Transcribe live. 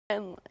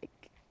and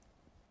like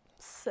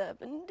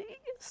 70,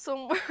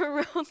 somewhere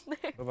around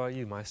there. What about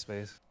you,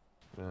 MySpace?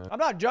 I'm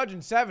not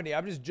judging 70.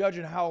 I'm just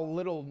judging how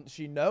little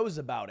she knows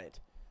about it.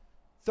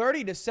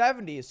 30 to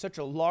 70 is such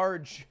a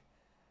large,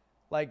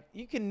 like,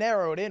 you can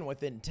narrow it in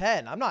within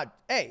 10. I'm not,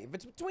 hey, if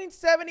it's between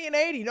 70 and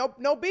 80,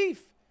 no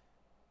beef.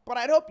 But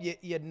I'd hope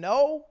you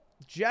know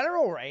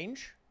general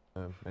range.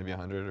 Maybe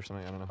 100 or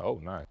something. I don't know.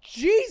 Oh, nice.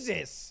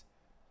 Jesus.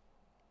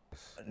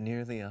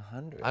 Nearly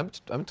 100.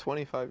 I'm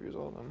 25 years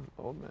old. I'm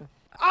old, man.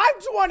 I'm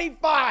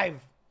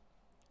 25.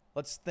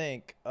 Let's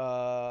think.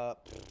 Yeah.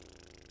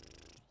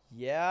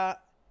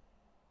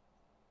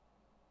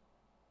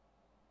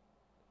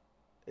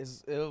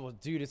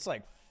 Dude, it's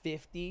like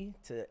 50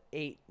 to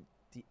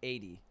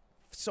 80.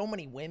 So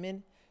many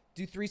women.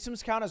 Do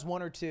threesomes count as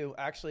one or two?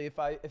 Actually, if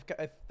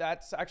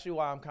that's actually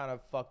why I'm kind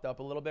of fucked up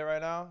a little bit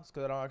right now. It's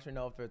because I don't actually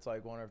know if it's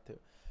like one or two,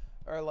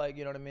 or like,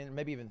 you know what I mean?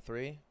 Maybe even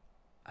three.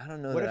 I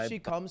don't know. What if she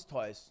comes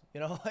twice? You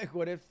know, like,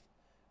 what if,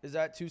 is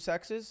that two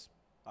sexes?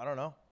 I don't know.